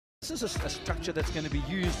This is a structure that's going to be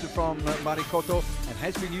used from Marikoto and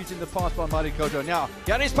has been used in the past by Marikoto. Now,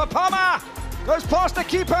 here is Papama, goes past the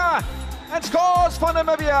keeper and scores for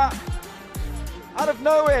Namibia. Out of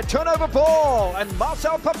nowhere, turnover ball, and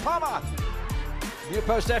Marcel Papama. New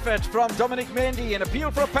post effort from Dominic Mendy, an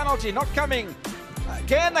appeal for a penalty, not coming.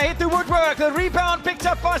 Again, they hit the woodwork, the rebound picked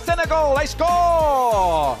up by Senegal, they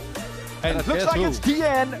score! And it looks like it's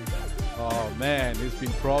DN. Oh man, he's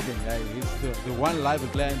been probing. He's the one lively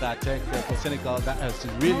player in the attack for Senegal that has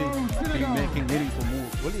really been making meaningful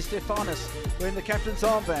moves. Willie Stefanis wearing the captain's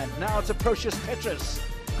armband. Now it's Aprocius Petrus.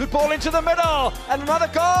 Good ball into the middle, and another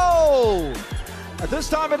goal! This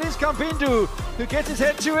time it is Kambindu who gets his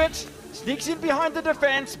head to it, sneaks in behind the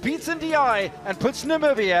defense, beats Ndiaye, and puts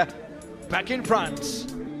Namibia back in front.